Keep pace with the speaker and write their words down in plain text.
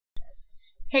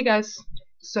Hey guys,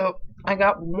 so I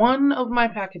got one of my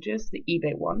packages, the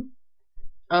eBay one,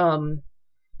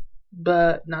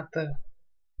 but not the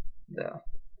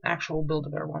actual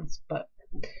Build-A-Bear ones. But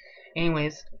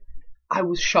anyways, I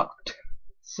was shocked.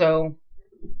 So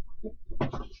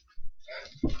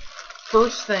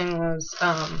first thing was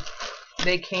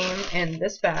they came in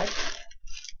this bag.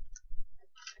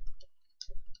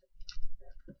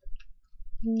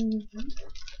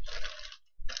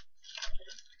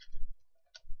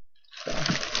 So,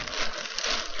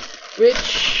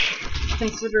 which,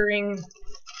 considering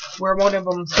where one of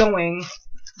them's going,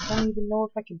 I don't even know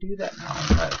if I could do that now,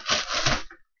 but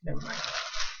never mind.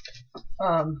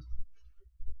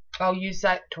 I'll use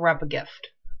that to wrap a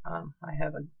gift. I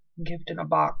have a gift in a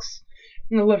box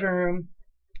in the living room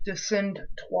to send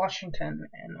to Washington,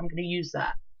 and I'm going to use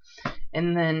that.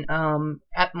 And then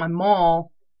at my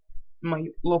mall, my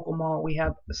local mall, we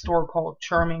have a store called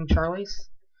Charming Charlie's.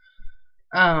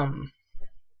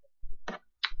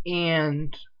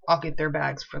 And I'll get their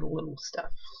bags for the little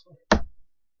stuff.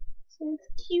 So it's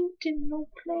cute and all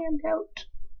planned out.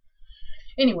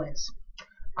 Anyways,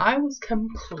 I was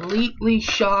completely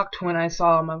shocked when I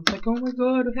saw them. I was like, oh my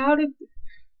god, how did...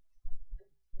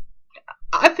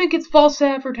 I think it's false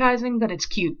advertising, but it's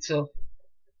cute, so...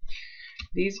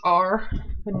 These are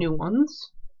the new ones.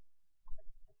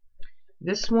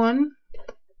 This one,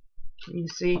 you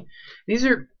see, these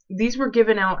were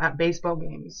given out at baseball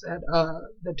games, at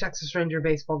the Texas Ranger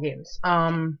baseball games.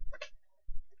 I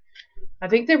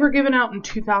think they were given out in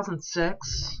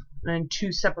 2006 in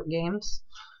 2 separate games.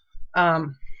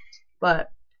 But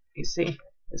you see,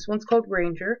 this one's called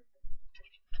Ranger,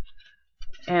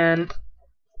 and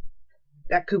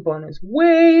that coupon is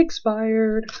way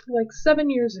expired, like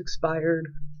 7 years expired.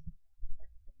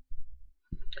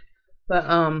 But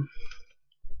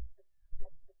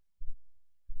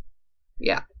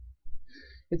yeah,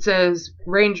 it says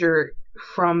Ranger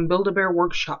from Build-A-Bear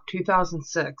Workshop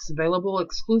 2006, available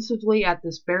exclusively at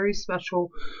this very special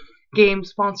game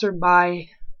sponsored by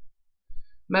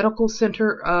Medical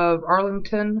Center of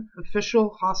Arlington,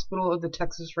 official hospital of the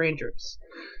Texas Rangers.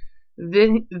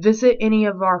 Visit any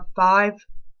of our 5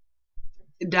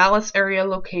 Dallas area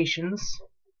locations.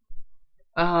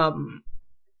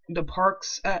 The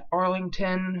parks at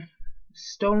Arlington,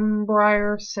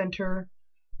 Stonebriar Center,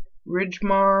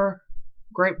 Ridgemar,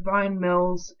 Grapevine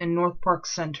Mills, and North Park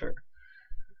Center.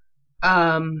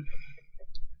 For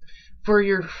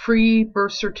your free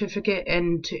birth certificate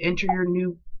and to enter your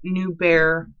new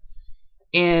bear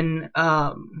in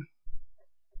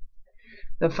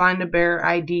the Find a Bear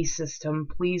ID system,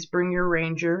 please bring your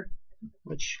Ranger,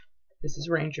 which this is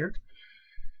Ranger.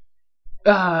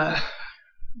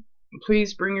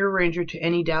 Please bring your Ranger to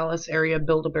any Dallas area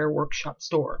Build-A-Bear Workshop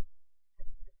store.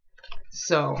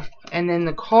 So, and then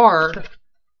the card,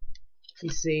 you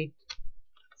see,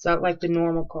 it's not like the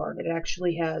normal card. It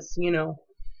actually has, you know,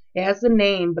 it has the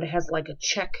name, but it has like a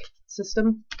check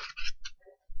system.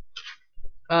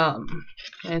 And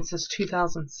it says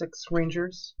 2006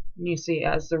 Rangers. And you see it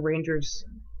has the Rangers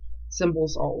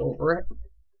symbols all over it.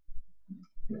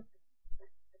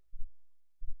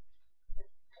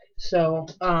 So,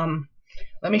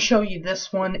 let me show you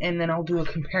this one, and then I'll do a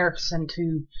comparison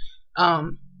to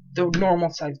the normal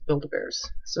size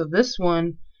Build-A-Bears. So this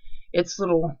one, its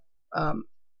little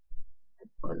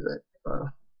what is it?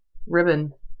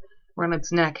 Ribbon around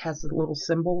its neck has the little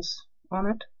symbols on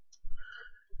it.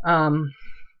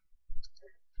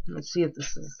 Let's see if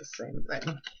this is the same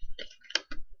thing.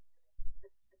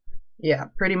 Yeah,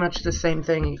 pretty much the same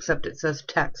thing, except it says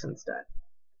Tex instead.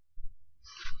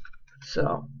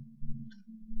 So,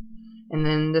 and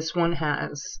then this one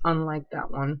has, unlike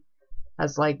that one,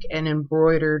 has like an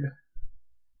embroidered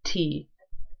T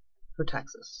for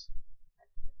Texas.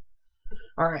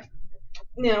 Alright,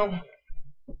 now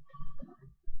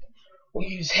we'll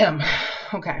use him.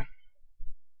 Okay. I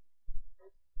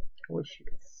wish you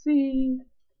could see.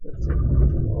 Let's see.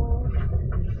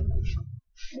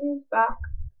 He's back.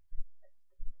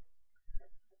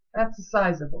 That's the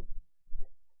size of him.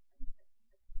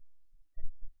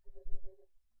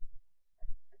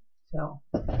 So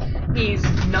he's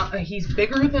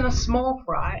bigger than a small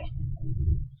fry,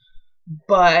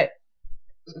 but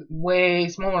way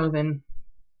smaller than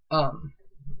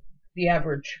the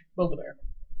average Build-A-Bear,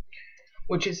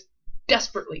 which is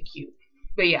desperately cute.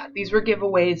 But yeah, these were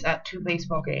giveaways at 2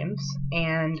 baseball games,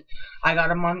 and I got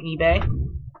them on eBay.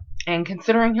 And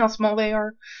considering how small they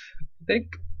are, I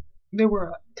think they were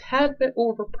a tad bit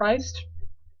overpriced,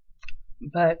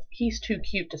 but he's too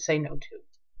cute to say no to.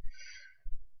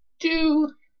 Too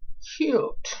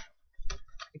cute.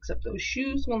 Except those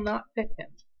shoes will not fit him.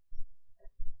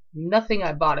 nothing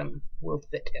I bought him will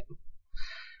fit him,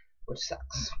 which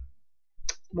sucks.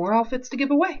 More outfits to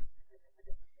give away.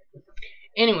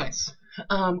 Anyways,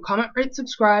 comment, rate,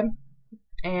 subscribe,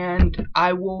 and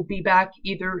I will be back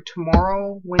either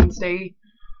tomorrow, Wednesday,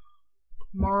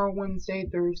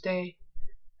 Thursday.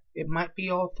 It might be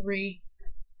all three.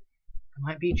 It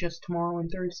might be just tomorrow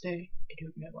and Thursday. I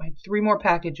don't know. I have 3 more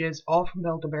packages, all from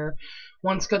Build-A-Bear.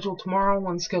 One scheduled tomorrow,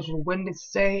 one scheduled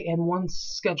Wednesday, and one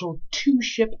scheduled to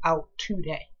ship out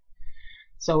today.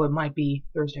 So it might be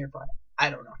Thursday or Friday. I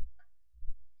don't know.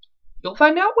 You'll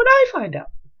find out when I find out.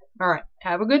 Alright,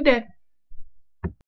 have a good day.